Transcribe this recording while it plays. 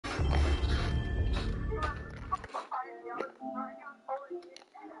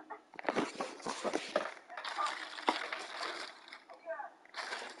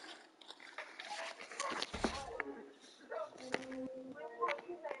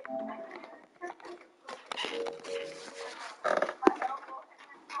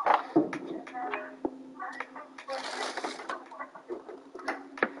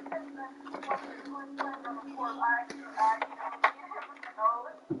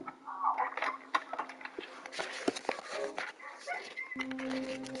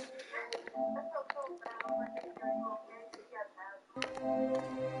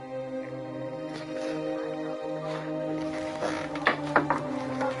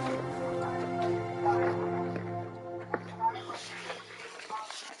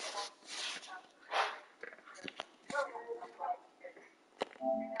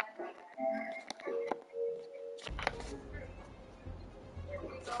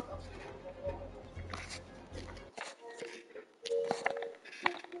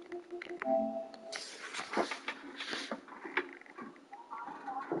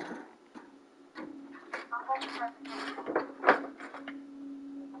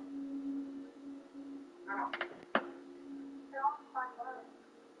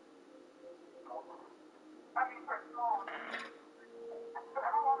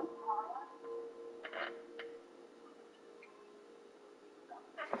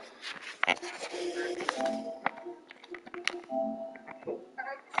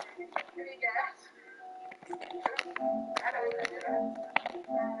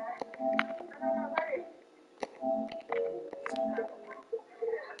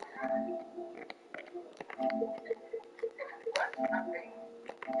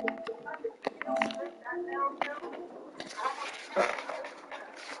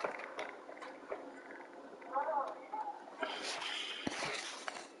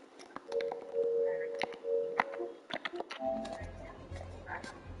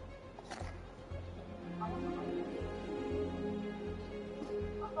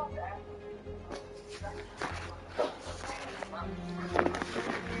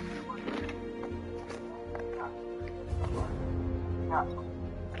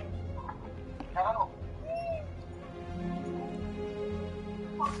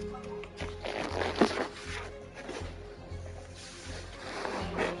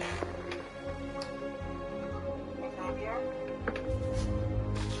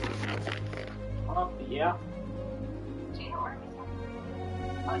Yeah.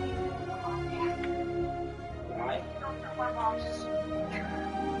 Why?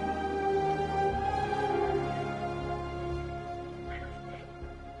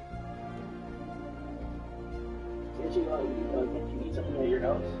 Did you eat something at your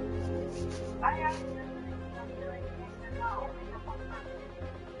house?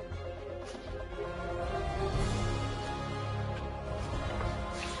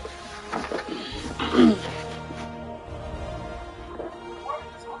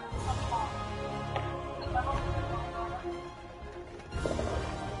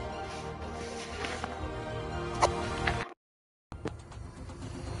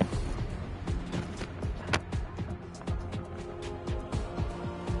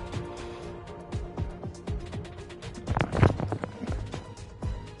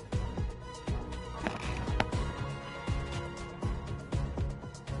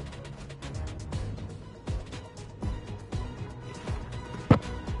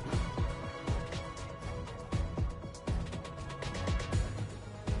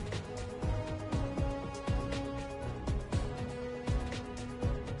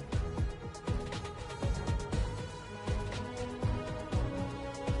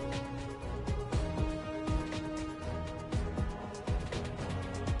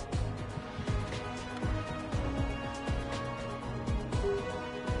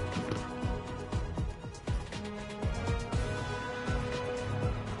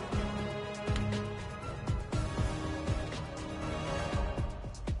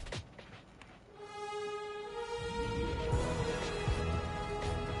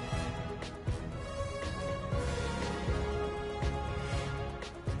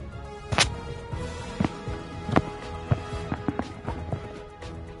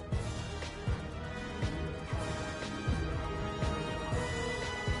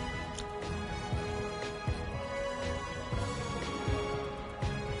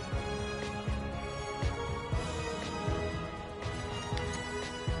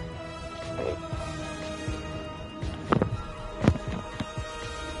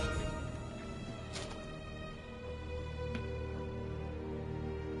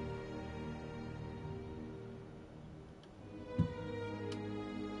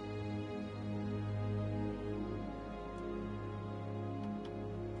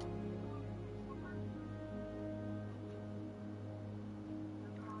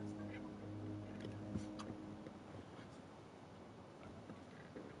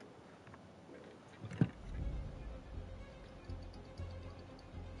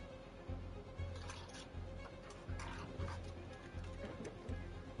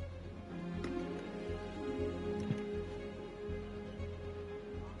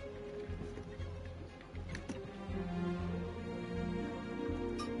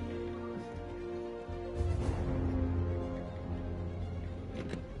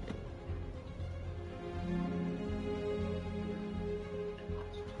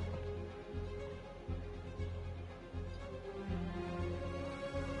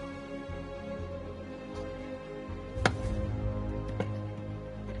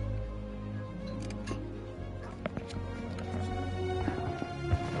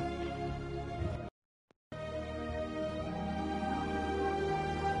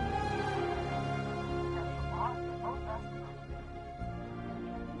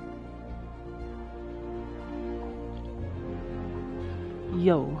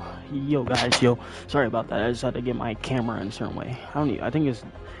 Yo guys, sorry about that. I just had to get my camera in a certain way. I think it's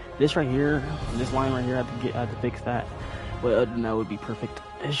this right here, this line right here. I have to fix that. But other than that would be perfect.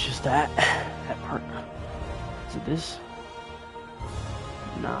 It's just that part. Is it this?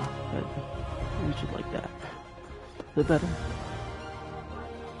 Nah, it's just like that. Is it better?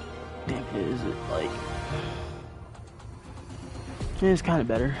 Damn it, is it like? It's kind of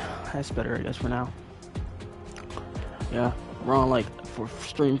better. That's better, I guess, for now. Yeah, we're on like for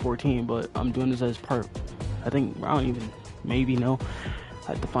stream 14, but I'm doing this as part. I think I don't even maybe know.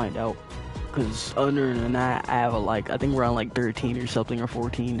 I have to find out. Cause other than that, I have I think we're on like 13 or something or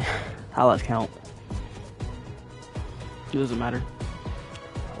 14. I lost count. It doesn't matter.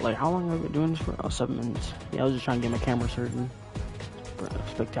 Like how long have I been doing this for? Oh, 7 minutes. Yeah, I was just trying to get my camera certain.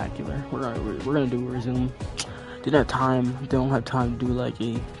 Spectacular. We're gonna do a resume. Didn't have time. Don't have time to do like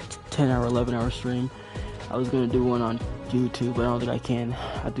a 10-hour, 11-hour stream. I was gonna do one on YouTube, but I don't think I can.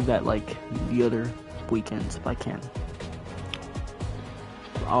 I'll do that like the other weekends if I can.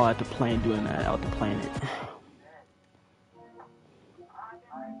 I'll have to plan doing that. I'll have to plan it.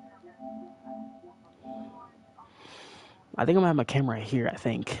 I think I'm gonna have my camera here. I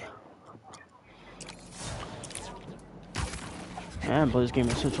think. I haven't played this game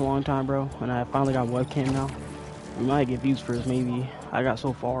in such a long time, bro. And I finally got a webcam now. We might get views first, maybe. I got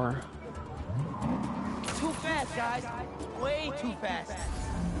so far. Too fast, guys. Way too fast.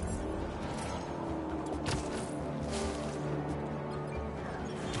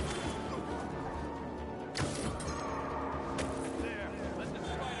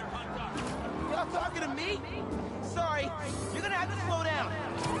 Y'all talking to me? Sorry, you're gonna have to slow down.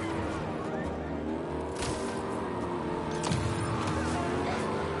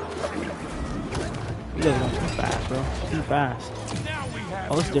 You guys going too fast, bro. Too fast.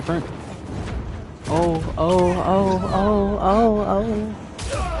 Oh, it's different. Oh.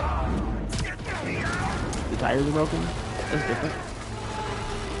 The tires are broken. That's different.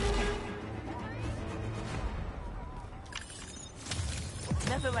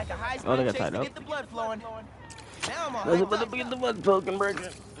 Nothing like a high Oh, they speed got chase tied to up. get the blood flowing. Now I'm all Let's hyped up. get the blood broken, bro.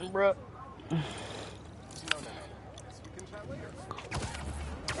 Okay,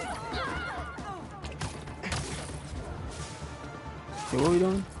 what are we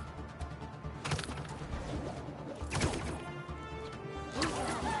doing?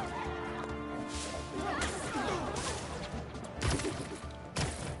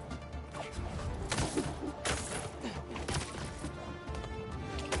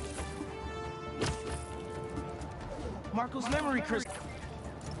 Marco's memory crystal.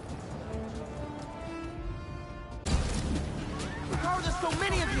 How are there so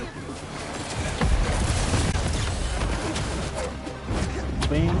many of you?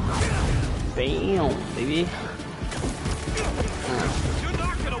 Bam. Bam, baby. You're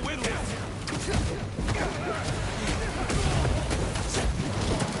not gonna win this.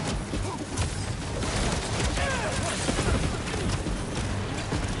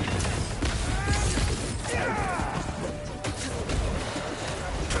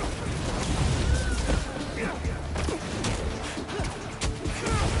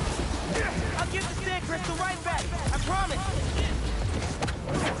 I'll give the sand crystal right back. I promise.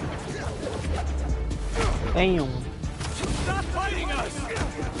 Bam. Stop fighting us.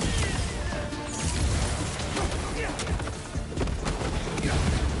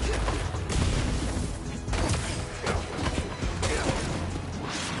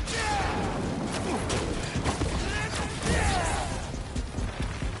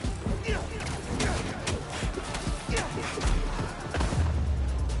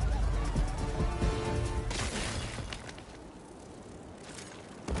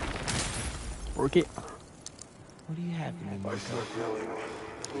 Work it. What do you have for me, I Marco? start yelling,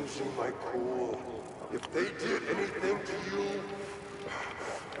 losing my cool. If they did anything to you,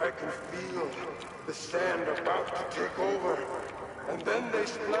 I can feel the sand about to take over. And then they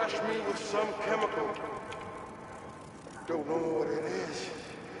splash me with some chemical. Don't know what it is,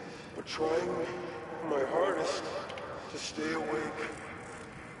 but trying my hardest to stay awake.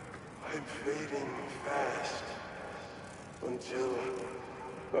 I'm fading fast until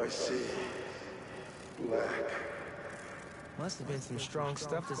I see black. Must have been some strong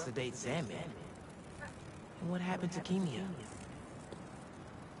stuff to sedate Sandman. And what happened to Kimia?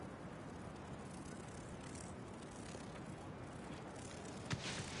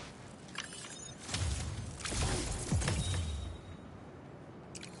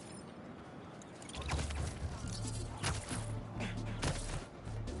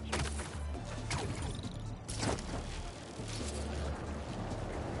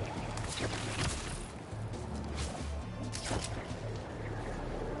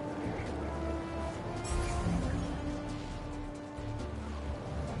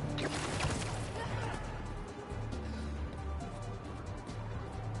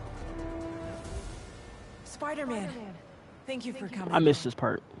 Spider-Man. Thank you for coming. I missed this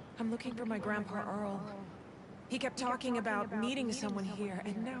part. I'm looking for my Grandpa Earl. He kept talking about meeting someone here,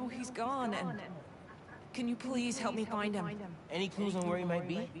 and now he's gone, and... Can you please help me find him? Any clues on where he might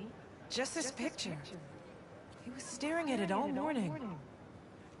be? Just this picture. He was staring at it all morning.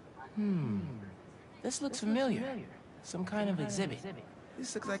 This looks familiar. Some kind of exhibit.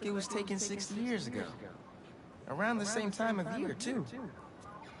 This looks like it was taken 60 years ago. Around the same time of year, too.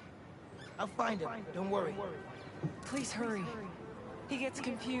 I'll find him, don't worry. Please hurry. He gets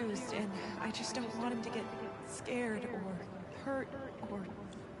confused, and I just don't want him to get scared or hurt or...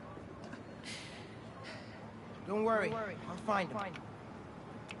 Don't worry, I'll find him.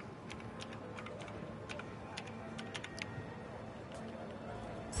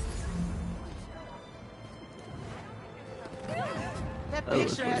 That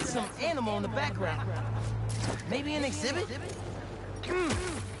picture has some animal in the background. Maybe an exhibit?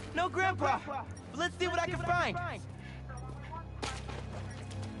 No Grandpa, but let's see what I can find.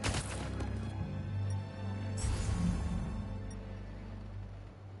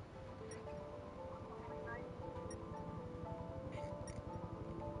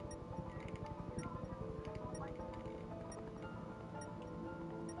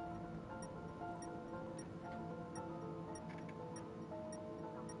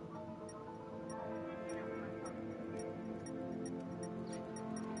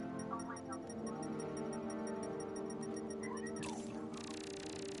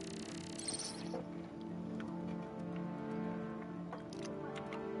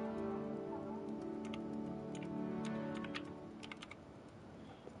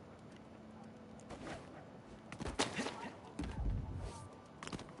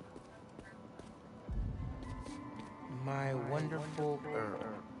 My wonderful Earl.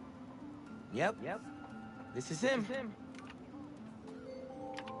 Yep. This is him.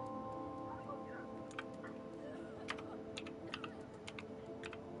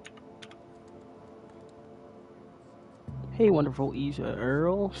 Hey, wonderful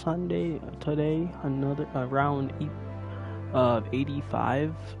Earl. Sunday today, another around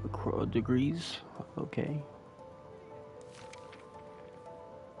 85 degrees. Okay.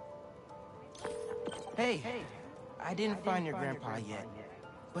 Hey, I didn't find your grandpa yet,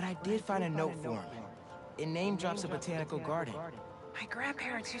 but I did find a note for him. It name drops a botanical garden. My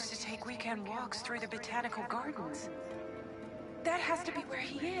grandparents used to take weekend walks through the botanical gardens. That has to be where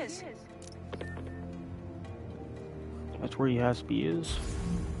he is. That's where he has to be is.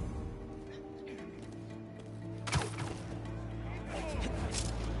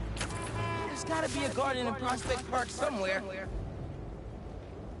 There's gotta be a garden in Prospect Park somewhere.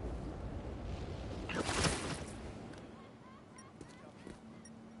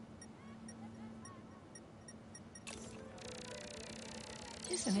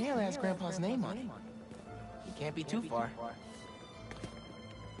 This inhaler has Grandpa's name on it. He can't be too far.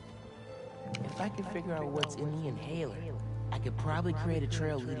 If I could figure out what's in the inhaler, I could probably create a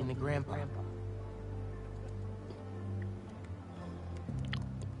trail leading to Grandpa.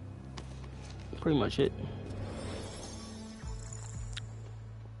 Pretty much it.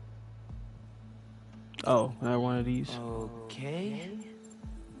 Oh, another one of these. Okay.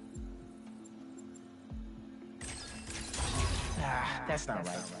 Ah, that's not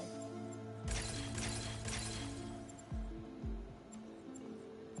right.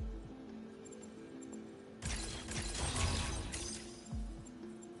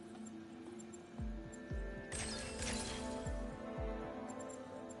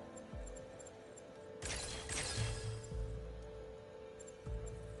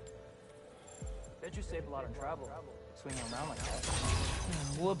 Bet you save a lot of travel, swinging around like that.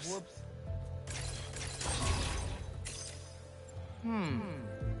 Whoops.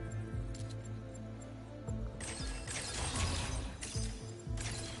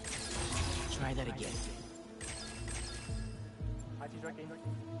 Try that again.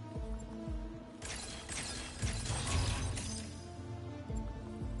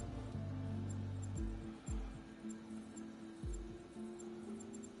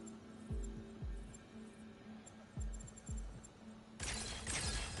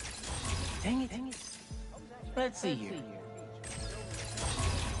 Dang it. Let's see here.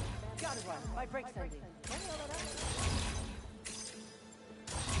 Gotta run. My brake's ending.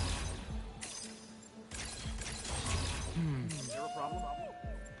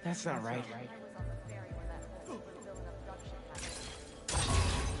 That's not right.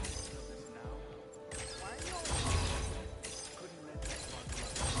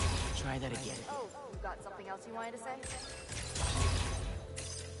 Try that again. Oh, you got something else you wanted to say?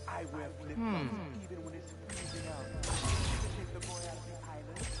 I will flip even when it's freezing out. Take the boy out of the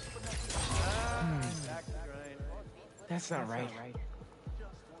island. Back to That's not right.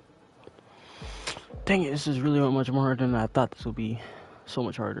 Dang it, this is really much more harder than I thought this would be. So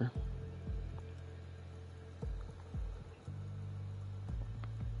much harder.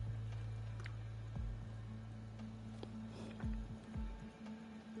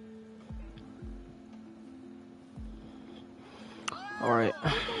 Alright,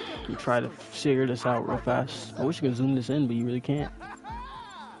 we try to figure this out real fast. I wish you could zoom this in, but you really can't.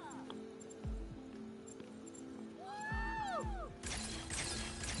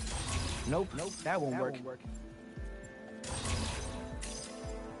 Nope, that won't work.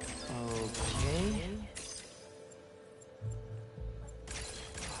 Okay.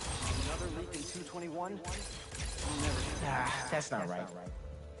 Another leak in 221? Ah, that's not right.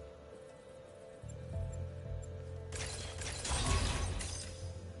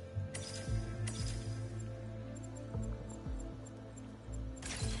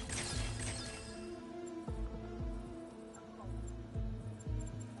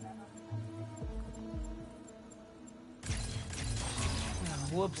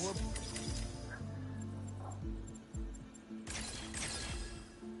 Whoops.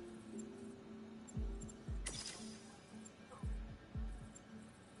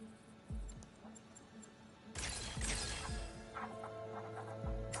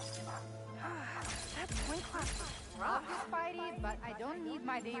 Rough, Spidey, but I don't need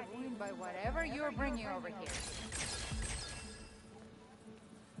my day ruined by whatever you're bringing over here.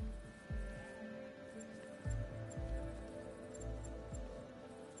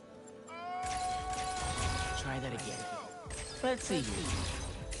 Try that again. Let's see here.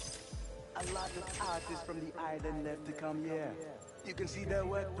 A lot of artists from the island left to come here. You can see their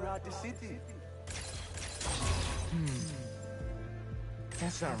work throughout the city.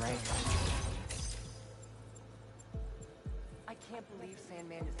 That's not right. I can't believe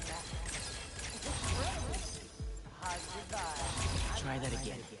Sandman is back. It's incredible. Positive vibe. Try that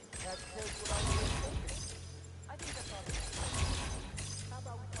again. That's just what I was thinking. I think that's all. How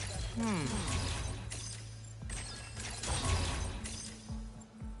about we come back?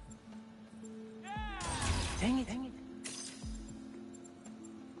 Dang it.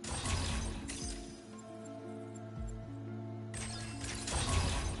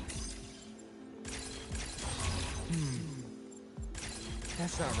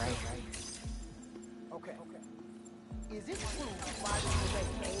 That's not right. Okay. Is it true why did you let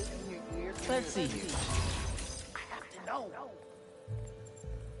A in your ears? Let's see here. I have to know.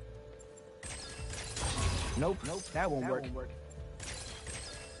 Nope, that won't work.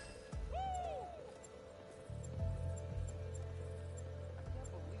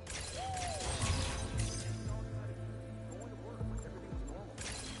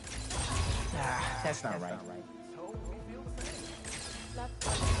 Ah, that's not right.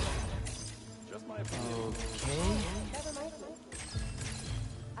 Just my opinion. Okay. Never mind me.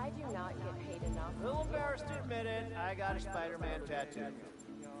 I do not get paid enough. A little embarrassed to admit it, I got a Spider-Man tattoo.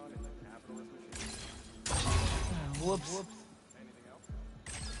 Whoops.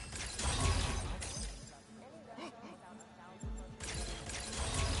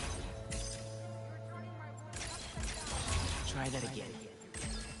 Try that again.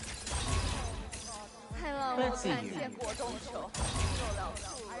 Let's see here. I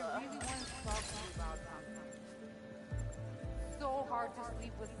really want to talk to you about something. So hard to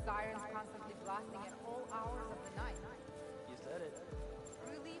sleep with sirens constantly blasting at all hours of the night. You said it.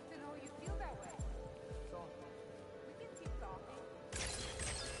 Relieved to know you feel that way. So, we can keep talking.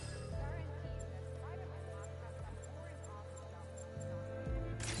 Guaranteed that Spider-Man must have that boring office job.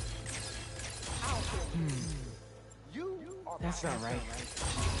 You are That's not right.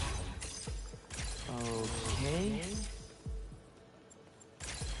 Okay.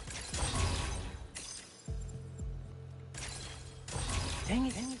 Dang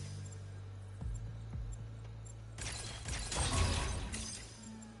it.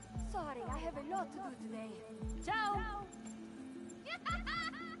 Sorry, I have a lot to do today. Ciao!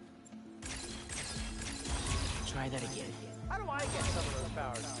 Try that again. How do I get some of those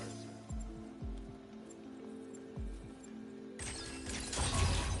powers?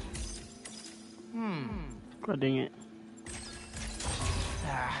 God dang it.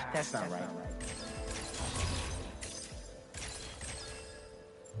 Ah, that's not right.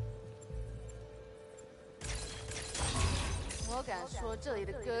 我敢说，这里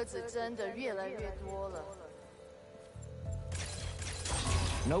的鸽子真的越来越多了。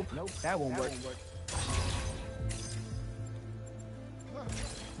 Nope, that won't work.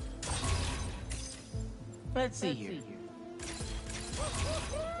 Let's see here.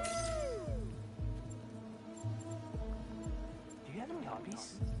 Do you have any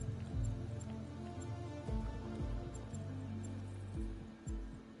hobbies?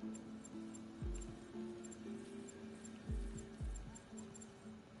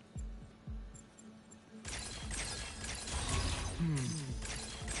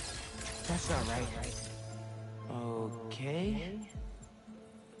 not right. Okay.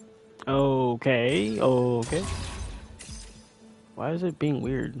 Okay. Why is it being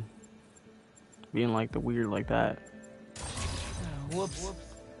weird? Being like the weird like that. Whoops.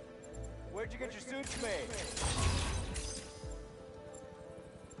 Where'd you get your suits made?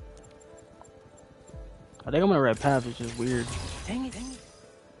 I think I'm on the right path, it's just weird. Dang it.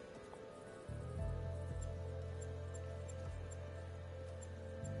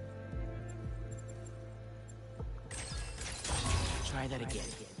 Try that again.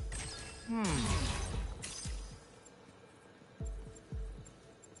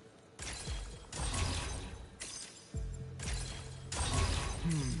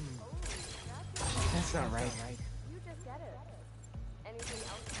 That's not right. You just get it. Anything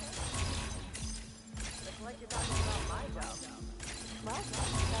else? It's like you're talking about my job. Well,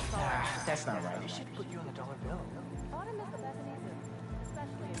 that's all. That's not right. They should put you on the dollar bill. Autumn is the best season,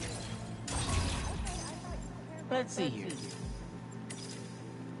 especially in New York. Let's see here.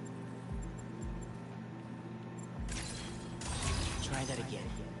 Try that again.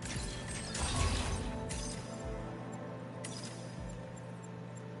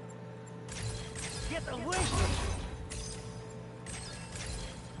 Get away from me!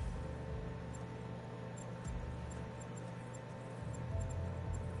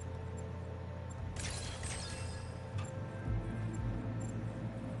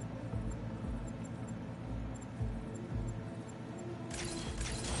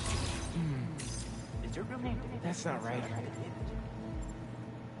 Is your real name? That's not right.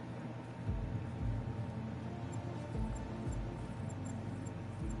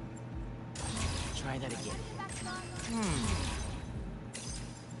 Try that again.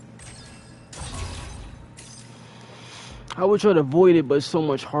 I would try to avoid it, but it's so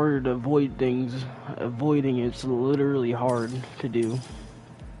much harder to avoid things. Avoiding it's literally hard to do.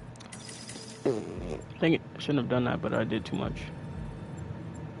 Dang it, I shouldn't have done that, but I did too much.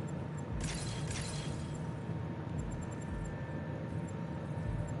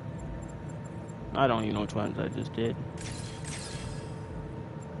 I don't even know which ones I just did.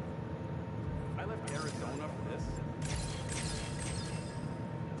 I left Arizona for this.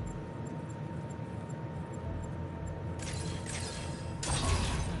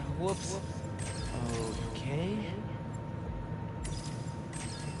 Whoops. Okay.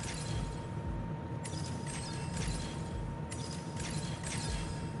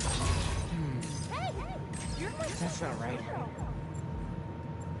 That's not right.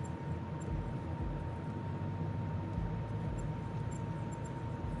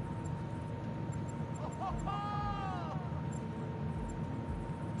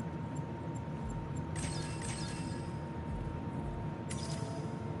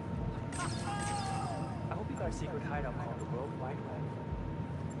 I hope you got a secret hideout called the World Wide Web.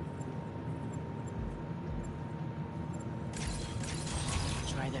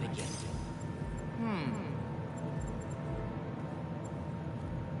 Try that again.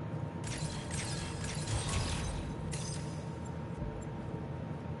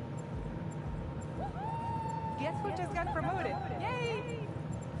 Guess who just got promoted? Yay!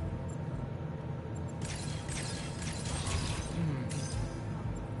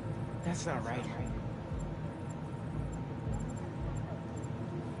 That's not right.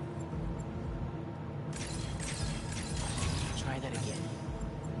 Try that again.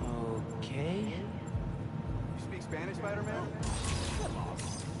 Okay. You speak Spanish, Spider-Man?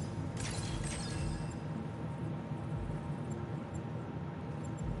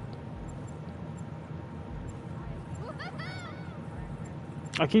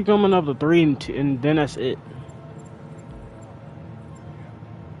 I keep coming up to 3 and 2, and then that's it.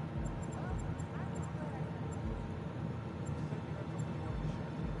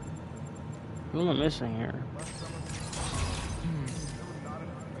 What am I missing here?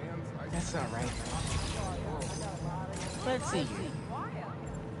 That's not right. Let's see here.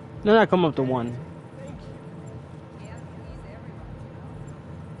 Then I come up to 1.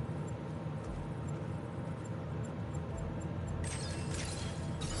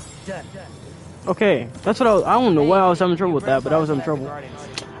 Done. Okay, that's what I don't know why I was having trouble with that, but I was having trouble.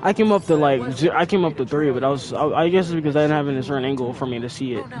 I came up to I came up to 3, but I guess it's because I didn't have a certain angle for me to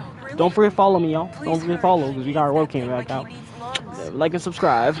see it. Don't forget to follow me, y'all. Don't forget to follow, because we got our webcam back out. Like and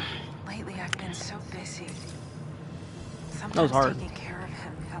subscribe. Lately, I've been so busy. That was hard. Taking care of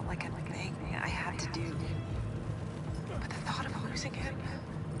him felt like a thing I had to do. But the thought of losing him,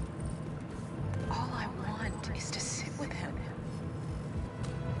 all I want is to sit with him.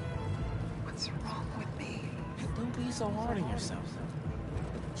 What's wrong with me? Don't be so hard on yourself.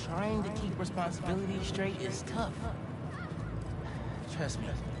 Trying to keep responsibilities straight is tough. Trust me,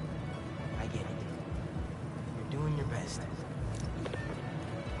 I get it. You're doing your best.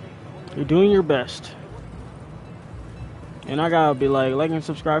 You're doing your best. And I gotta be like and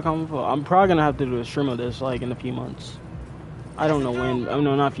subscribe, comment. I'm probably gonna have to do a stream of this like in a few months. I don't know when. I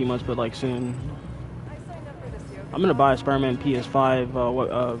know not a few months, but like soon. I'm gonna buy a Spider-Man PS5.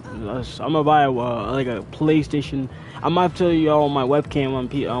 I'm gonna buy like a PlayStation. I might have to tell y'all my webcam on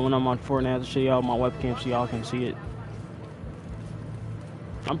when I'm on Fortnite. I have to show y'all my webcam so y'all can see it.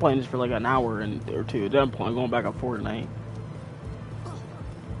 I'm playing this for like an hour or two. Then I'm going back on Fortnite.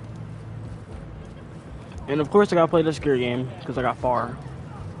 And of course I gotta play the scary game because I got far.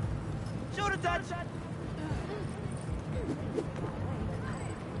 Shoot a touch.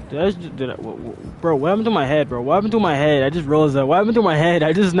 Bro, what happened to my head, bro? What happened to my head? I just realized that. What happened to my head?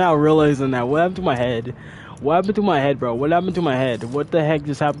 I just now realizing that. What happened to my head? What happened to my head, bro? What happened to my head? What the heck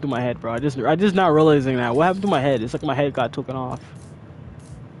just happened to my head, bro? I just now realizing that. What happened to my head? It's like my head got taken off.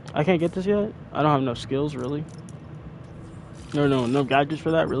 I can't get this yet? I don't have enough skills, really. No gadgets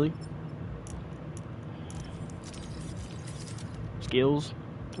for that, really. Skills?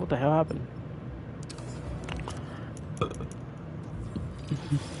 What the hell happened?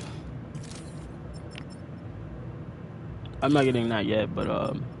 I'm not getting that yet, but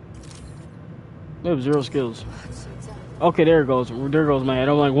I have 0 skills. Okay, there it goes. There goes my head.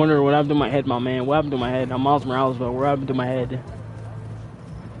 I'm like wondering what happened to my head, my man. What happened to my head? I'm Miles Morales, but what happened to my head?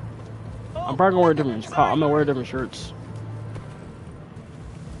 I'm probably gonna wear I'm gonna wear different shirts.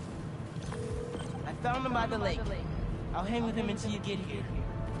 I found him by the lake. I'll hang with him until you get here.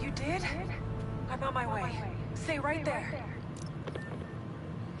 You did? I'm on my way. Stay right there.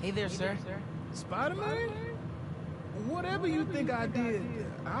 Hey there, sir. Spider-Man? Whatever you think I did,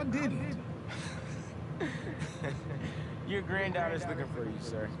 I didn't. Your granddaughter's looking for you,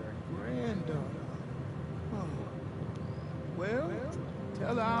 sir. Granddaughter? Oh. Well,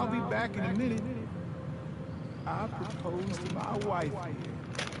 tell her I'll be back in a minute. I proposed to my wife here.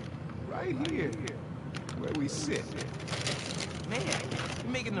 Right here. Where we sit. Man,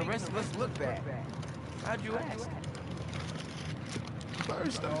 you're making the rest of us look bad. How'd you ask?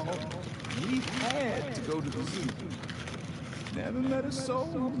 First off, we had to go to the zoo. Never met a soul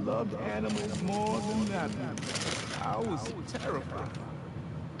who loved animals more than that one. I was terrified.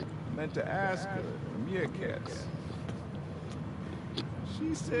 I meant to ask her, the meerkats.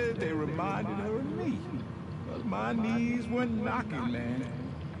 She said they reminded her of me. But my knees were knocking, man.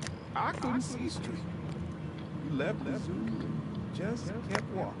 I couldn't see straight. We left the zoo and just kept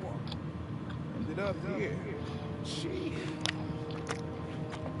walking. Ended up here. She...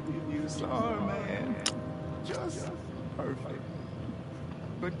 If you saw her, man, just perfect.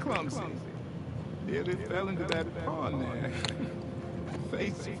 But clumsy. Nearly fell into that pond there.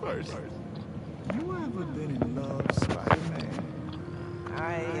 Face first. You ever been in love, Spider-Man?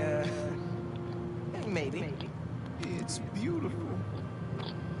 Maybe. It's beautiful.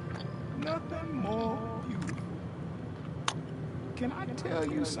 Nothing more beautiful. Can I tell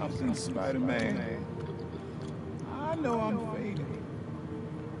you something, Spider-Man? I know I'm fading.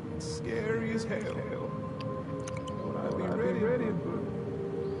 It's scary as hell. I'll be ready, but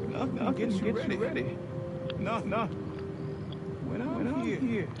nothing gets you ready. No. When I'm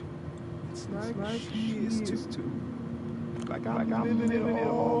here, it's like she is too. Like I'm living it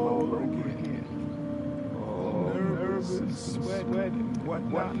all over again. All nervous and sweating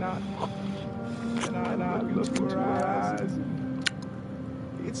and whatnot. And I look into her eyes.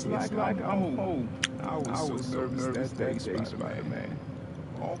 It's like I'm home. I was so nervous that day, Spider-Man.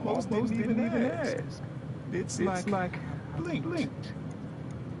 Almost didn't even ask. It's like blinked.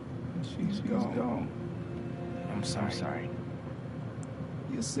 And she's gone. I'm sorry.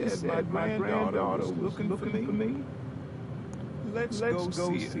 You said my granddaughter was looking for me? Let's go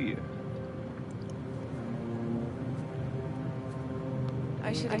see her.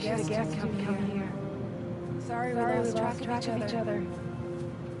 I should have guessed coming here. Sorry we lost track of each other.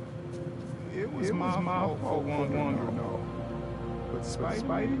 It was my fault for wandering off. But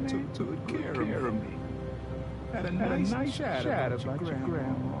Spidey took good care of me. Had a nice chat about your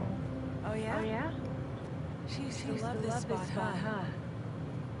grandma. Oh yeah? She used to love this spot, huh?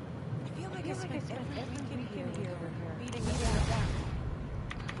 I feel like I spent every weekend here with her, beating me down.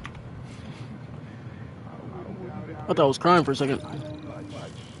 I thought I was crying for a second. I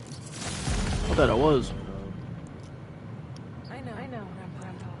thought I was. I know,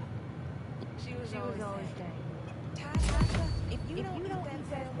 Grandpa. She was always saying, Tasha, if you don't eat that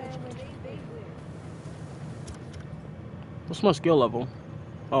sandwich, they will. What's my skill level?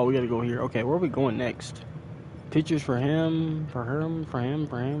 Oh, we gotta go here. Okay, where are we going next? Pictures for him, for him.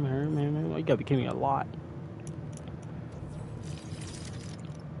 You gotta be kidding me a lot.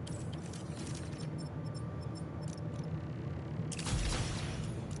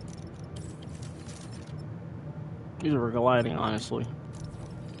 These are gliding, honestly.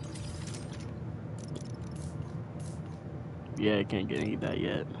 Yeah, I can't get any of that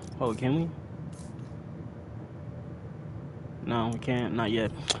yet. Oh, can we? No, we can't. Not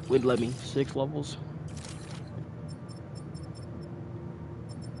yet. Wouldn't let me. 6 levels.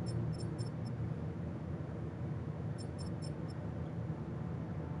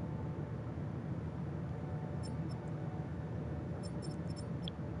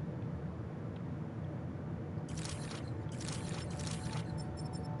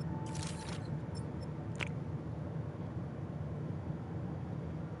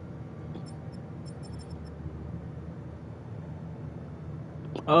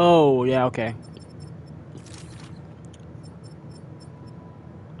 Oh, yeah, okay.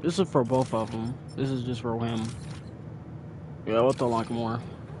 This is for both of them. This is just for him. Yeah, we'll have to unlock more.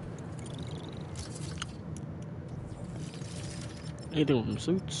 Anything from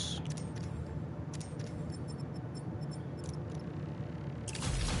suits?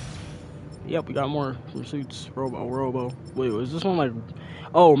 Yep, we got more from suits. Robo. Wait, was this one like...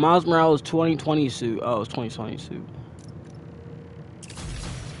 Oh, Miles Morales 2020 suit. Oh, it's 2020 suit.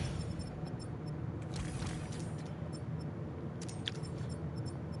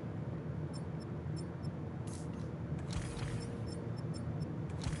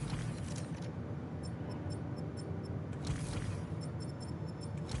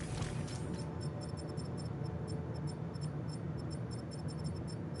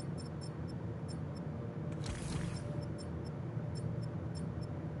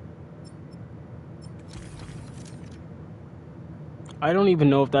 I don't even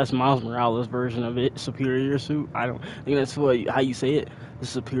know if that's Miles Morales' version of it. Superior suit. I don't think that's how you say it. The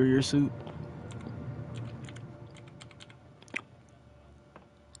superior suit.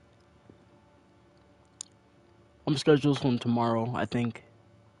 I'm scheduled from tomorrow, I think.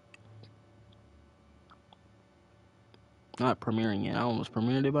 Not premiering yet. I almost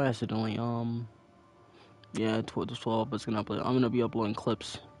premiered it, but accidentally. Yeah, 12. But it's gonna upload. I'm gonna be uploading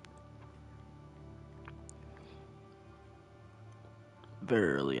clips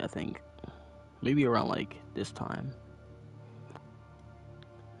very early, I think. Maybe around like this time.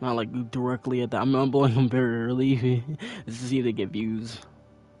 Not like directly at that. I'm uploading them very early. This is either get views.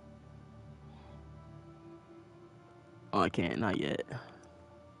 Oh, I can't. Not yet.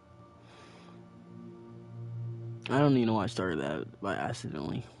 I don't even know why I started that by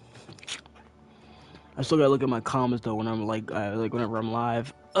accidentally. I still gotta look at my comments though when I'm like whenever I'm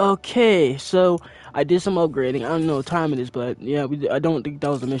live. Okay, so I did some upgrading. I don't know what time it is, but yeah, I don't think that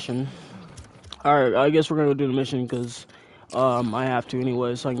was the mission. All right, I guess we're gonna do the mission because I have to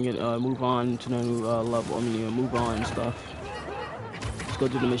anyway, so I can get move on to the new level. I mean, move on and stuff. Let's go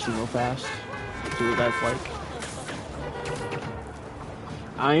do the mission real fast. See what that's like.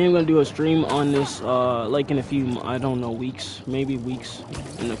 I am gonna do a stream on this like in a few, I don't know, weeks, maybe weeks,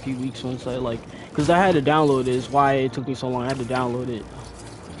 in a few weeks once I like, cause I had to download it. Is why it took me so long. I had to download it.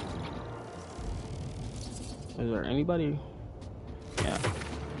 Is there anybody? Yeah.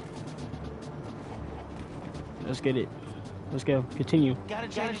 Let's get it. Let's go. Continue. Gotta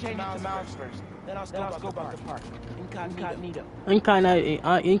change it to mouse first. Then I'll go about the park. Incognito.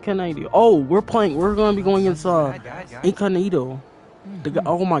 Incognito. Oh, we're gonna be going against Incognito.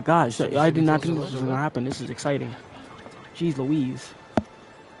 Oh my gosh, I did not think this was gonna happen. This is exciting. Jeez Louise.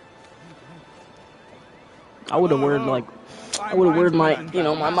 I would have worn my,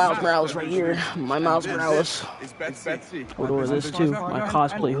 my Miles Morales right here. My Miles Morales. I would wear this too. My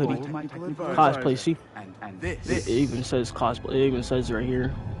cosplay hoodie. Cosplay, see? It even says cosplay. It even says right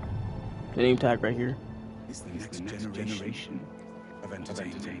here. The name tag right here. It's the next generation of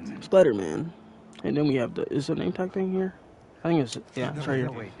entertainment. Spider-Man. And then we have is the name tag thing here? I think it's, yeah, it's right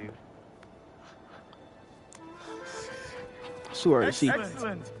here. Sorry, see.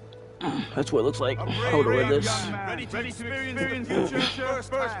 That's what it looks like. I would wear this. Ready to experience future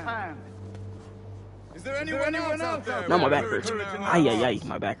first time. Is there anyone else there? Now my back hurts. Ay,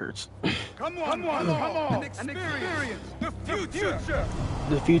 my back hurts. Come on. And experience the future.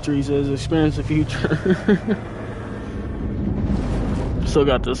 The future, he says. Experience the future. Still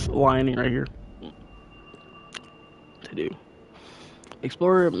got this lining right here to do.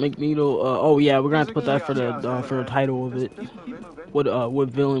 Explorer Magneto. Oh yeah, we're gonna have to put that for the title of it. What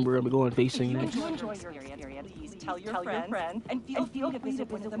villain we're gonna be going facing next? Tell your friends and feel free to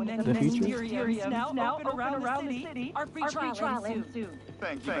visit one of the many museums now open around the city. Our free trial ends soon.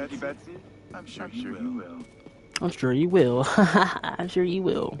 Thank you, Betsy. I'm sure you will. I'm sure you will. I'm sure you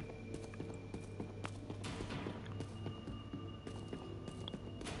will.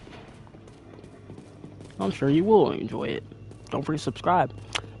 I'm sure you will enjoy it. Don't forget to subscribe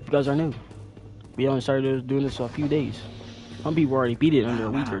if you guys are new. We only started doing this for a few days. Some people already beat it under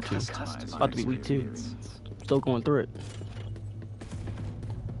a week or two. It's about to be week 2. Still going through it.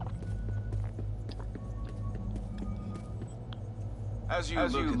 As you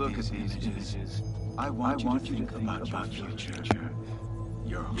look at these images, I want you to think about your future.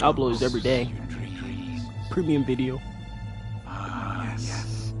 Your Uploads every day. Premium video.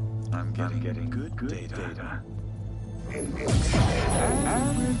 Yes. I'm getting good data. And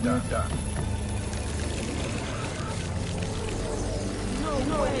we're done.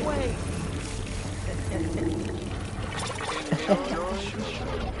 No way!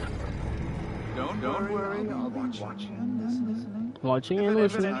 Don't worry, I'll be watching and listening. Watching and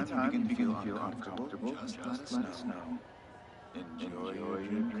listening. Anytime you feel uncomfortable, just let us know. Enjoy your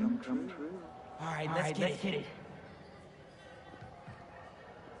dream come true. Alright, let's get it.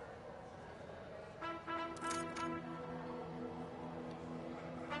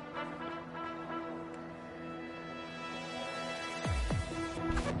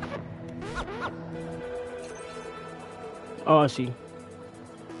 Oh, I see.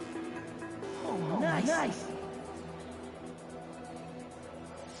 Oh, nice.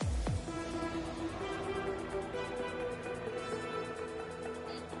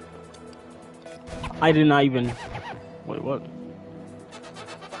 I did not even. Wait, what?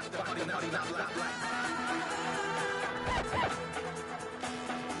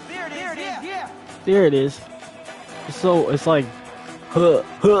 There it is, yeah. There it is. It's like, Well,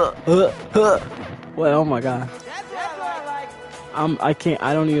 oh my god. That's what I like. I can't.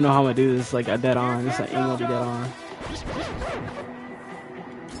 I don't even know how I'm gonna do this. Like a dead on. This ain't gonna be dead on.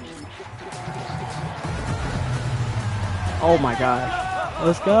 Oh my gosh.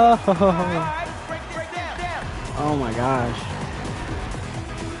 Let's go. Oh my gosh.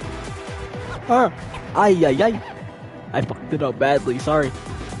 Ay. I fucked it up badly. Sorry.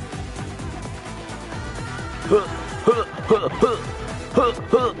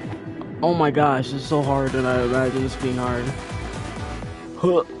 Oh my gosh, it's so hard, and I imagine this being hard.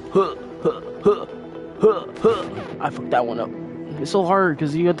 I fucked that one up. It's so hard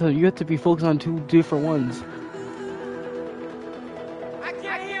because you have to be focused on 2 different ones. I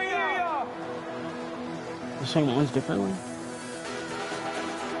can't hear you. The same ones differently.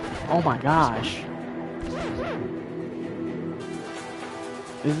 Oh my gosh.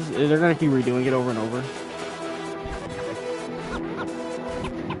 They're gonna keep redoing it over and over.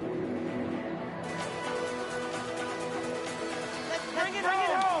 Bring it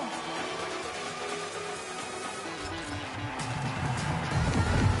home.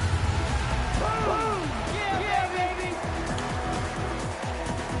 Boom. Yeah, baby.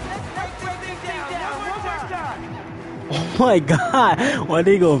 Let's break this thing down. One more time. Oh my god, why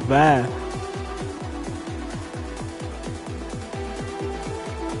did he go fast?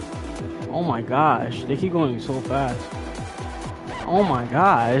 Oh my gosh, they keep going so fast. Oh my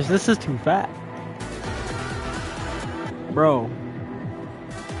gosh, this is too fast. Bro.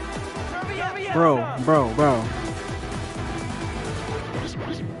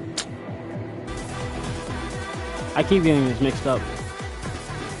 I keep getting this mixed up.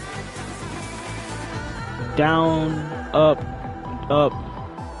 Down, up,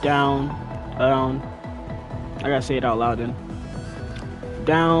 down. I gotta say it out loud then.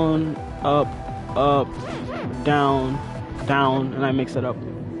 Down, up, down, and I mix it up.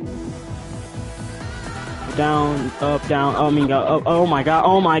 Down, up, down. Oh, I mean, up. Oh my god.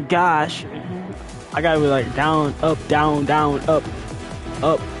 Oh my gosh. I gotta be like down, up, up.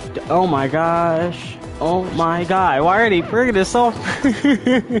 Oh my gosh. Oh my god. Why are they friggin' this so?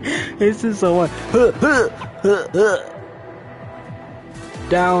 This is so much.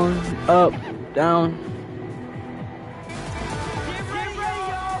 Down, up, down.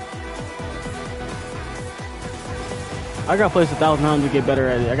 I gotta play this 1,000 times to get better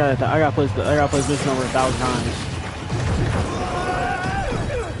at it. I gotta play this number 1,000 times.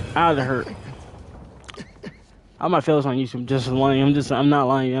 Out of the hurt. I might fail this on YouTube. Just lying. I'm not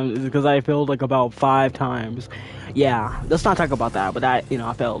lying. Because I failed like about 5 times. Yeah. Let's not talk about that. But I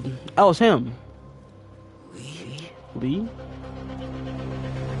failed. Oh, it's him. Lee?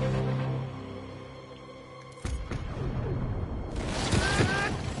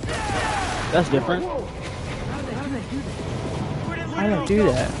 That's different. How did I do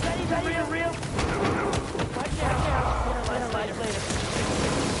that?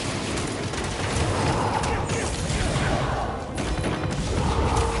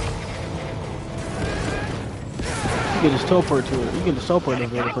 You can just teleport to it. You can just teleport to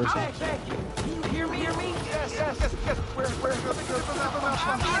the other person. Hear me? Yes. Where?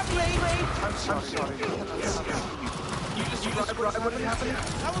 I'm sorry. You just described what happened?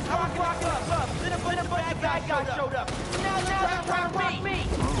 I was walking up. bad guy showed up. Now they're trying to rock me.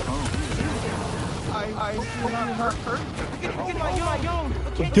 I hurt. Get my own.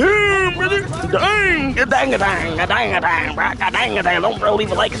 Damn, brother! Dang! Dang! Dang! Don't bro,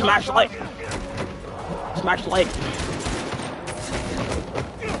 leave a like, smash the like. Smash the like.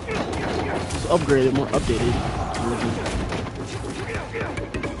 It's upgraded, more updated.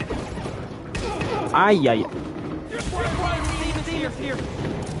 Ay.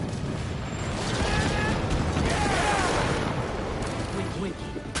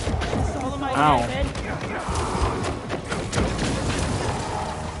 Ow.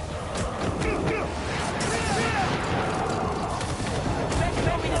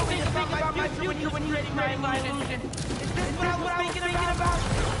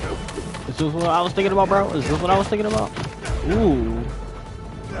 Is this what I was thinking about, bro? Is this what I was thinking about? Ooh.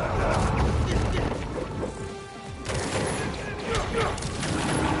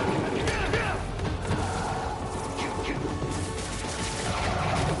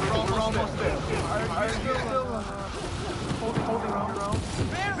 We're almost there. Are you still holding your own?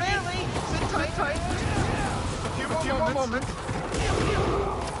 Barely. Sit tight. A few more moments.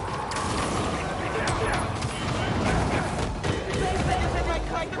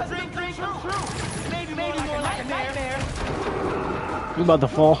 Maybe more like a nightmare. You about to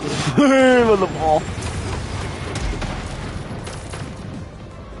fall. You about to fall.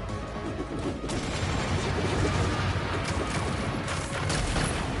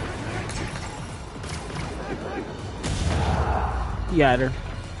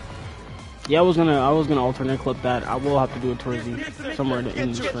 Yeah, I was gonna alternate clip that. I will have to do it towards the somewhere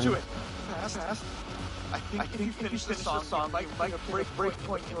in the stream. Fast. I think you finish this song like a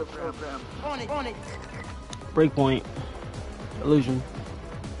breakpoint in the program. On it. Breakpoint. Illusion.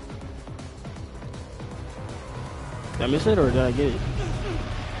 Did I miss it or did I get it?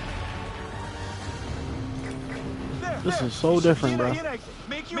 This is so different, bro.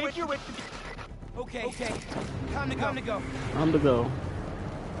 Make your way. Okay. Time to go. Time to go.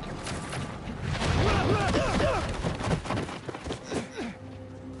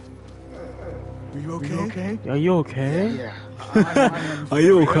 Are you okay? Are you okay? Yeah. Are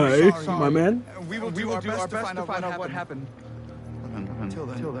you okay, my man? We will do our best to find out what happened. Until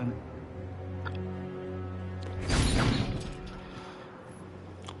then.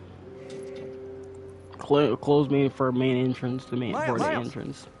 Close main for main entrance. The main for the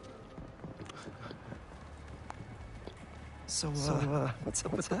entrance. So what's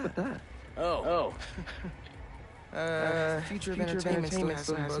up with that? Oh. Future of Entertainment still has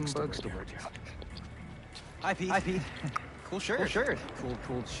some bugs to work out. Hi, Pete. Cool shirt.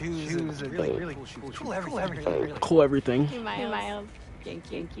 Cool shoes. Really cool shoes. Cool everything. Cool everything. Hey, Miles.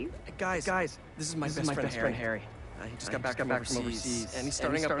 Thank you. Guys, this is my best friend Harry. He just got back from overseas, and he's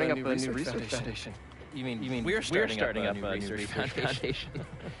starting up a new research foundation. You mean we're starting up a new research foundation?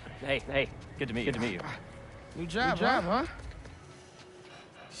 Hey, good to meet you. New job, huh?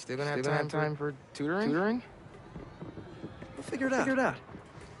 Still gonna have time for tutoring? We'll figure it out.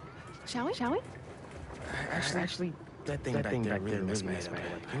 Shall we? Actually, that thing back there really messed me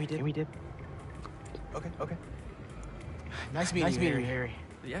up. Can we dip? Okay. Nice meeting you, Harry.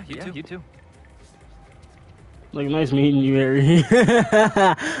 Yeah, you too. Like, nice meeting you, Harry. You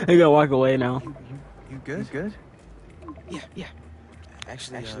gotta walk away now. You good? Yeah.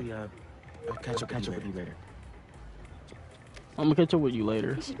 Actually, I'll catch up with you later. I'm gonna catch up with you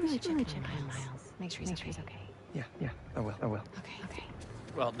later. We should really check on Miles. Make sure he's okay. Yeah, I will. Okay.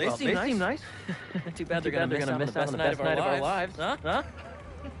 Well, they seem nice. Too bad they're gonna miss out on the best night of our lives. Huh?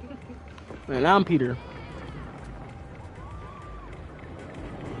 And I'm Peter.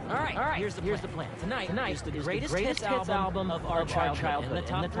 All right. Here's the plan. Tonight is the greatest hits album of our childhood.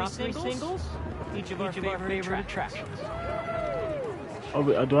 And the top three singles, each of our favorite attractions.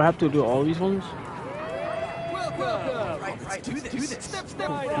 Oh, do I have to do all these ones? Welcome. Right. Do this. Step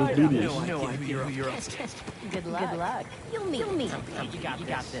right. Let's do this. No idea who you're up to. Good luck. You'll meet. You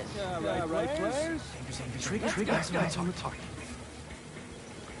got this. Right, players? Trigger guys on the target.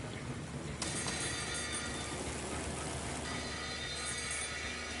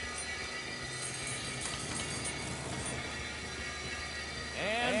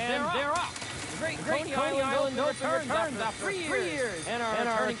 And they're off. The great Coney Island returns after 3 years. And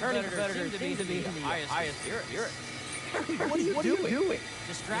our returning competitors seem to be the highest spirit. What are you doing?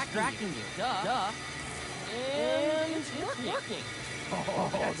 Distracting you. Duh. And it's working. Oh,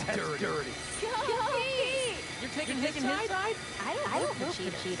 that's dirty. You're taking his side? I don't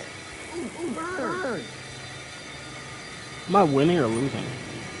feel cheater. Burn. Am I winning or losing?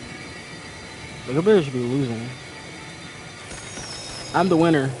 Like, I better should be losing. I'm the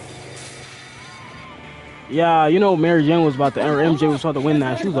winner. Yeah, you know, Mary Jane was about to, or MJ was about to win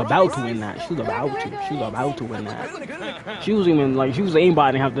that. She was about to win that. She was about to win that. She was even like, she was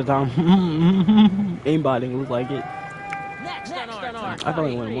aimbotting half the time. Aimbotting, it was like it. Next on our I thought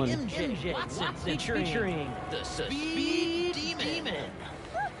he won one. MJ featuring the Speed Demon.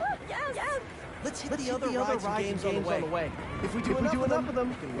 Yes! Let's hit the other rides and games on the way. If we do enough of them,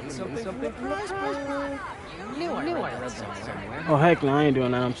 we can win something from the prize pool. Knew I read somewhere. Oh heck no, I ain't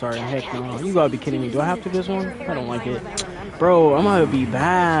doing that. I'm sorry. Heck no. You gotta be kidding me. Do I have to this one? I don't like it. Bro, I'm gonna be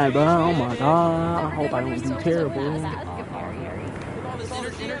bad, bro. Oh my god. I hope I don't do terrible. With all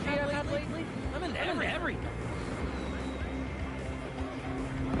this energy I've had lately, I'm in every.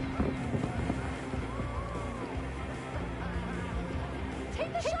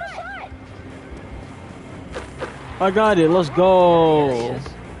 Take the shot! I got it. Let's go.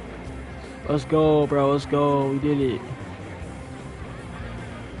 Let's go, bro. Let's go. We did it.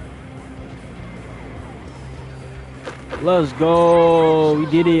 Let's go. We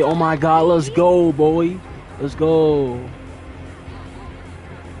did it. Oh my god. Let's go, boy. Let's go.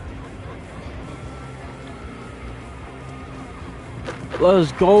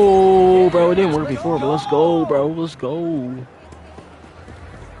 Let's go, bro. It didn't work before, but let's go, bro. Let's go.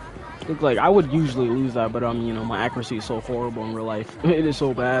 Look, like I would usually lose that, but you know, my accuracy is so horrible in real life. It is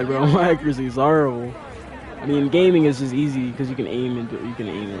so bad, bro. My accuracy is horrible. I mean, gaming is just easy because you can aim and you can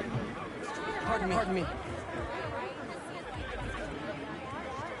aim it. Pardon me.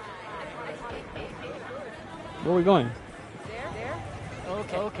 Where are we going?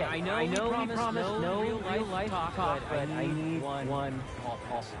 Okay. I know we promised no real life talk, but I need one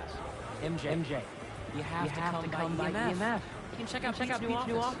pulses. MJ, you have to come by EMF. You can check out Pete's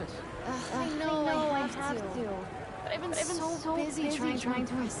new office. I know I have to. But I've been so busy trying to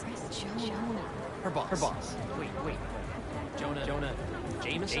impress Jonah. Her boss. Wait. Jonah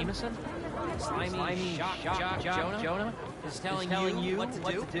Jameson? Slimy shock Jonah is telling you what to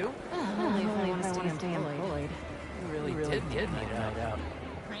do? Only if I want to stay employed. You really did need a night out.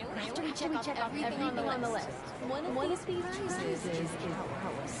 After we check off everything on the list, one of these prizes is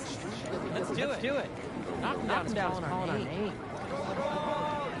Let's do it. Knock him down is calling our name.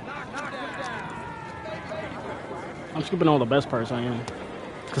 I'm skipping all the best parts. I am,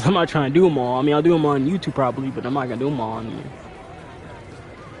 because I'm not trying to do them all. I mean, I'll do them on YouTube probably, but I'm not gonna do them all on here.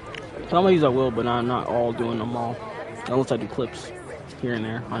 Some of these I will, but I'm not all doing them all. Unless I do clips here and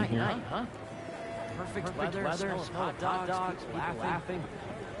there on here. Huh? Perfect weather, hot dogs, laughing.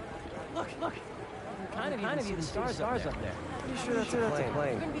 Look. Kind of even stars up there. Pretty sure that's a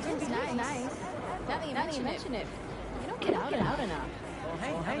plane. It's nice. Now that you mention it, you don't get out enough. Well,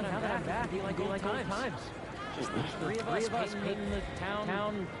 hey, now that I'm back, it'll be like old times. Just the three of us painting the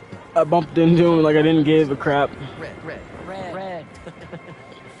town. I bumped into him like I didn't give a crap. Red.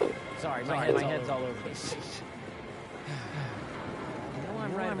 Sorry, my head's all over this.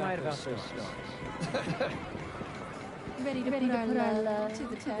 I'm right about those stars. Ready to put our love to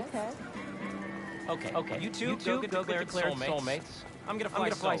the test? Okay. You two go get declared soulmates. I'm gonna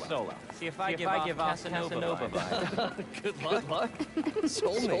fly solo. See if I give off Casanova vibe. Good luck.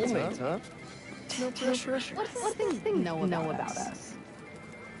 Soulmates, huh? No pressure. What's this thing know about us?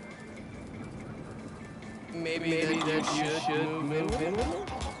 Maybe that should move in with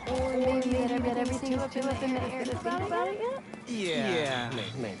them? Or maybe that everything's too up in the air to think about it yet? Yeah.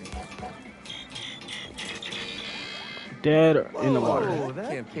 Maybe. Dead in the water. Oh, that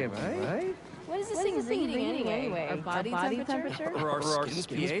can't be right. What is this thing reading anyway? Our body temperature? Or our skin's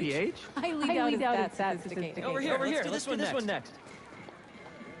pH? I highly doubt it's that sophisticated. Over here. Let's do this one next.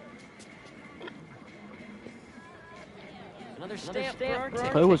 Another stamp.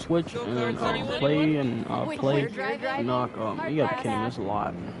 Play with Switch and play and knock. You gotta be kidding me. That's a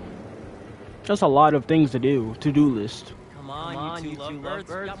lot. That's a lot of things to do. To-do list. Come on, you two lovebirds.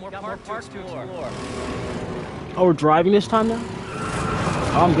 Got more parts to explore. Oh, we're driving this time now?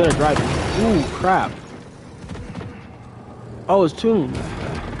 Oh, I'm good at driving. Ooh, crap. Oh, it's Toon.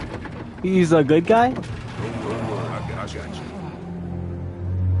 He's a good guy? I got you.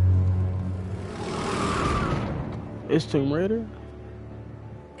 It's Tomb Raider?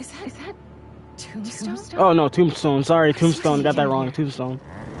 Is that Tombstone? Oh, no, Tombstone. Sorry, Tombstone. Got that wrong. Tombstone.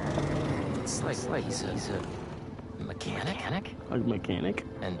 It's like he's a mechanic? A mechanic?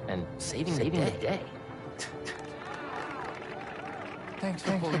 And saving the day. Thanks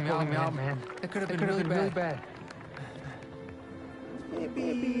for pulling me out, man. It could have been really bad.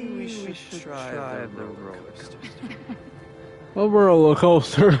 Maybe we should try the roller coaster. Well, roller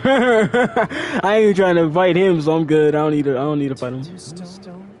coaster. I ain't trying to fight him, so I'm good. I don't need to fight him.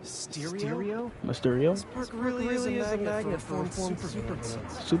 Mysterio? Mysterio? This park really is a magnet for supervillains.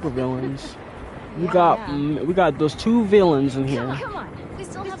 Supervillains. We got those two villains in here. Come on. We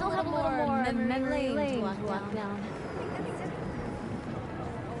still have a little more memory lane to walk down.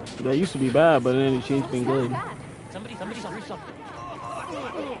 That used to be bad, but then it changed being good. Somebody threw something.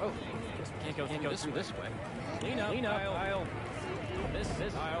 Oh, can't go through this way. Lean up, I'll. This,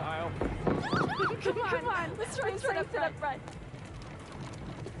 I'll. Come on. Let's try sit up front.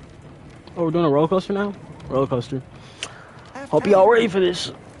 Oh, we're doing a roller coaster now? Roller coaster. Hope y'all ready for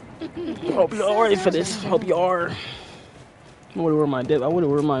this. Hope y'all ready for this. Hope y'all are. I would have worn my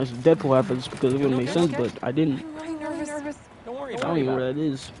Deadpool outfits because it wouldn't make sense, but I didn't. I'm nervous. Don't worry I about don't even know it. where that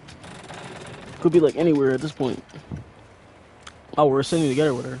is. Could be like anywhere at this point. Oh, we're sitting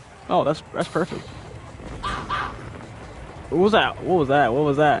together with her. Oh, that's perfect. What was that? What was that? What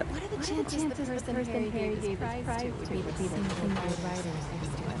was that? What are the chances the person Harry gave this prize to would be the same riders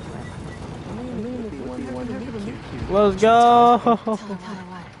next to it? Let's go. What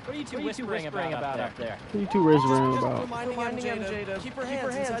are you two whispering about up there? What are you two whispering about? Reminding MJ to keep her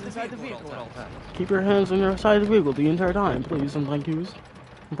hands inside the vehicle at all times. Keep your hands on your side of the vehicle the entire time, please, and thank yous.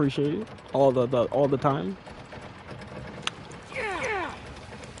 Appreciate it. All the time.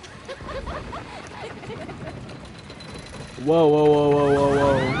 Whoa.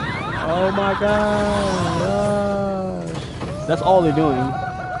 Oh my gosh. That's all they're doing.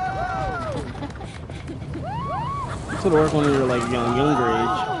 This would work when we were like younger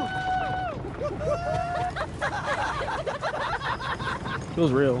age.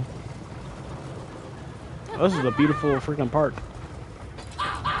 Feels real. Oh, this is a beautiful freaking park.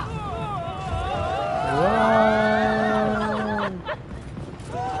 Whoa.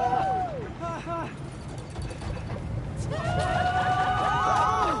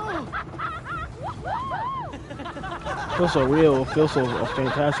 Feels so real, feels so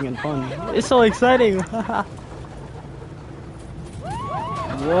fantastic and fun. It's so exciting!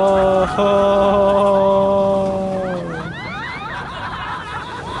 Whoa!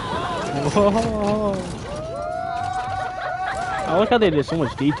 Whoa! I like how they did so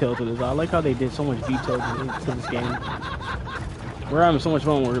much detail to this. I like how they did so much detail to this game. We're having so much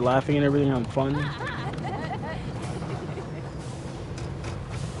fun. We're laughing and everything, having fun.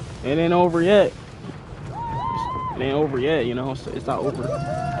 It ain't over yet. It ain't over yet, you know. It's not over.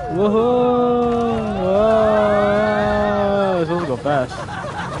 Whoa! It's supposed to go fast.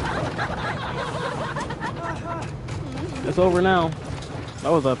 It's over now.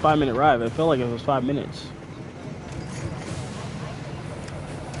 That was a 5-minute ride. It felt like it was 5 minutes.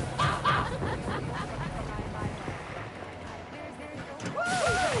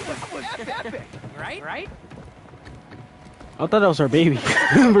 Right? I thought that was our baby.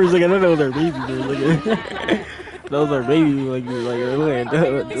 For a second, I thought that was our baby. For a second. That was our baby. Like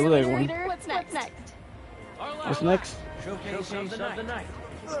one. What's next? What's next? Showcase of the night.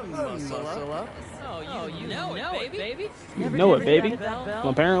 Muscle up. Oh, you know it, baby. You know it, baby. Well,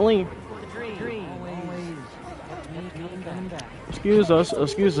 apparently. Excuse us.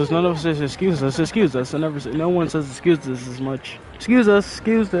 None of us says excuse us. No one says excuse us as much. Excuse us.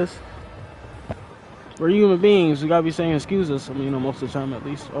 We're human beings. We gotta be saying excuse us. I mean, you know, most of the time at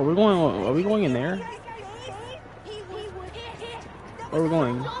least. Oh, are we going in there? Where are we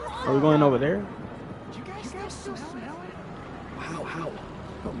going? Are we going over there? Wow.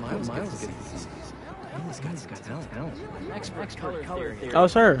 Miles gets these. This guy's got talent. Expert color theory. Oh,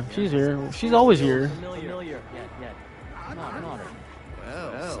 it's her. She's here. She's always here. Familiar. Yet. Not her.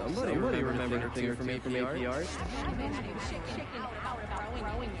 Well, somebody remembered her thing from APRs.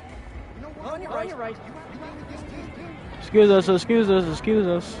 Oh, you're right. Excuse us.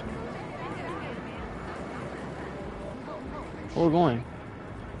 Where we're going?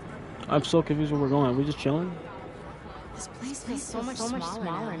 I'm so confused where we're going. Are we just chilling? This place feels so much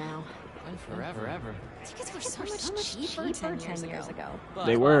smaller now. And forever. Tickets were so much cheaper 10 years ago.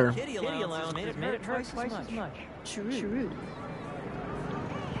 They were. Kitty allowance made it hurt twice as much. True.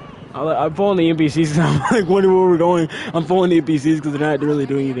 I'm following the NPCs and I'm like wondering where we're going. I'm following the NPCs because they're not really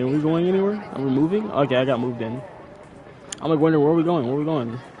doing anything. Are we going anywhere? Are we moving? Okay, I got moved in. I'm like wondering where are we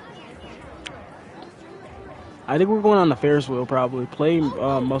going? I think we're going on the Ferris wheel probably. Play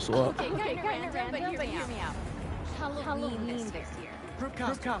muscle up. Okay, kind of random, but hear me out. Halloween this year. Group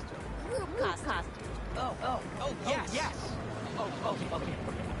costume. Oh, yes. Oh, okay.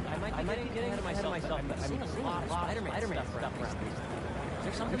 I might be getting ahead of myself. I've seen a lot of Spider-Man stuff around. Is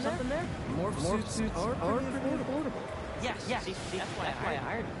there something there? More suits are pretty affordable. Yes. See, that's why I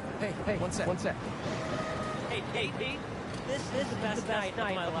hired you. Hey, one sec. Hey, this is the best night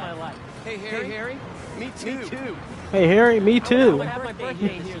of my life. Hey, Harry. Me too. Hey, Harry, me too. I have my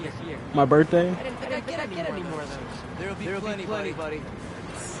birthday here this year. My birthday? I didn't get any more of those. There'll be plenty, buddy.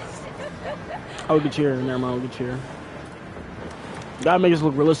 I would get cheer. Never mind, I would get cheer. Gotta make us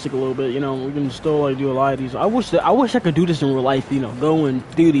look realistic a little bit, you know. We can still like do a lot of these. I wish I could do this in real life, you know. Go and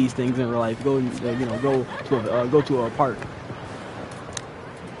do these things in real life. Go, you know, go to a park.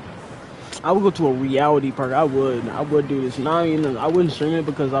 I would go to a reality park. I would do this. Now, you know, I wouldn't stream it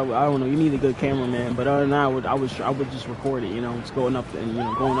because I don't know. You need a good cameraman. But other than that, I would just record it. You know, just going up and you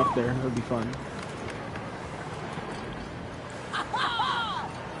know going up there. It would be fun.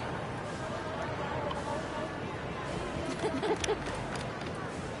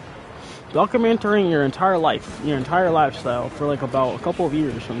 Documenting your entire life, your entire lifestyle for like about a couple of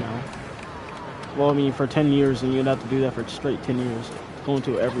years from now. Well, I mean, for 10 years, and you'd have to do that for straight 10 years. Going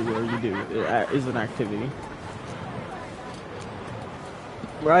to everywhere you do is an activity.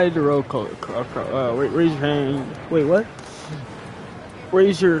 Ride the road, raise your hand. Wait, what?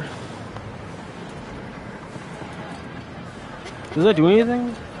 Raise your... Does that do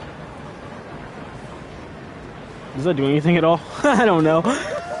anything? Does that do anything at all? I don't know.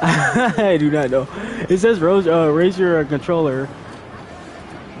 I do not know. It says raise your controller.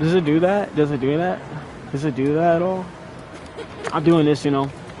 Does it do that? Does it do that? Does it do that at all? I'm doing this, you know.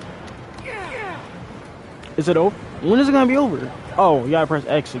 Is it over? When is it gonna be over? Oh, you gotta press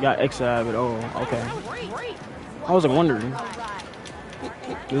X. You got X out of it. Oh, okay. I was like wondering.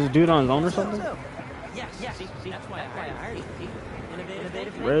 Does it do it on its own or something?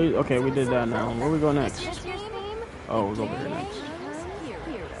 Right? Okay, we did that now. Where we go next? Oh, we'll go over here next.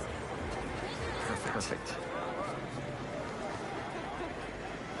 Perfect.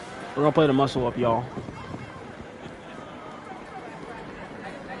 We're gonna play the muscle up, y'all.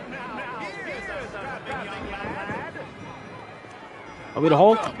 Are we the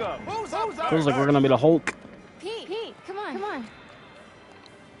Hulk? Feels like we're gonna be the Hulk. Pete, come on.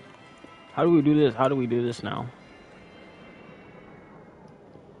 How do we do this? How do we do this now?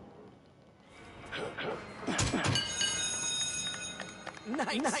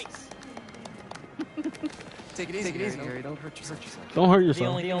 Nice. Take it easy, Harry. Don't hurt yourself. Don't hurt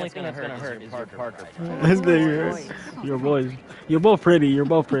yourself. The only thing that's gonna hurt is Parker. This nigga. You're boys. You're both pretty. You're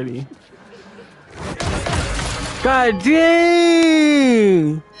both pretty. God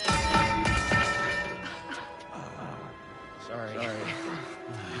dang! Sorry.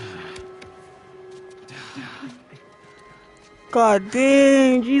 God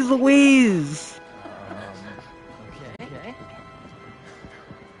dang! Jeez Louise! Okay.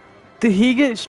 Did he get